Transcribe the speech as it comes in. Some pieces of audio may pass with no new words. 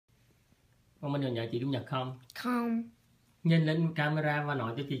Con Minh nhờ chị Chủ nhật không? Không. Nhìn lên camera và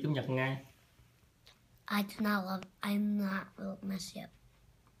nói cho chị Chủ nhật ngay. I'm not miss you.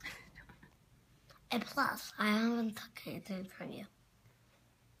 And plus, I haven't taken anything from you.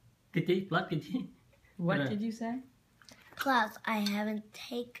 Cái chi? Plus cái chi? What did you say? Plus, I haven't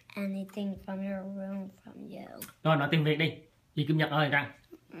taken anything from your room from you. Rồi nói tiếng Việt đi. Chị Chủ nhật ơi rằng.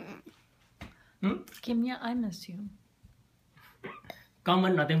 Kim Nhật, I miss you. Con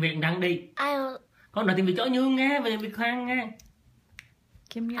Minh nói tiếng Việt rằng đi. Con nói tiếng Việt cho Nhung nghe, về Việt Khoan nghe.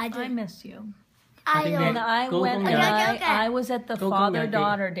 Kim Nhật, I miss you. I was at the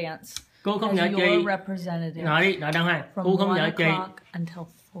father-daughter dance. Cô không nhớ chị. Representative. Nói đi, nói đâu hai. Cô không nhớ chị. Until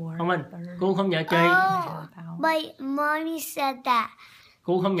 4. Không Minh, cô không nhớ chị. But mommy said that.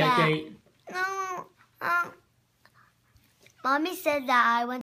 Cô không nhớ chị. No. Mommy said that I went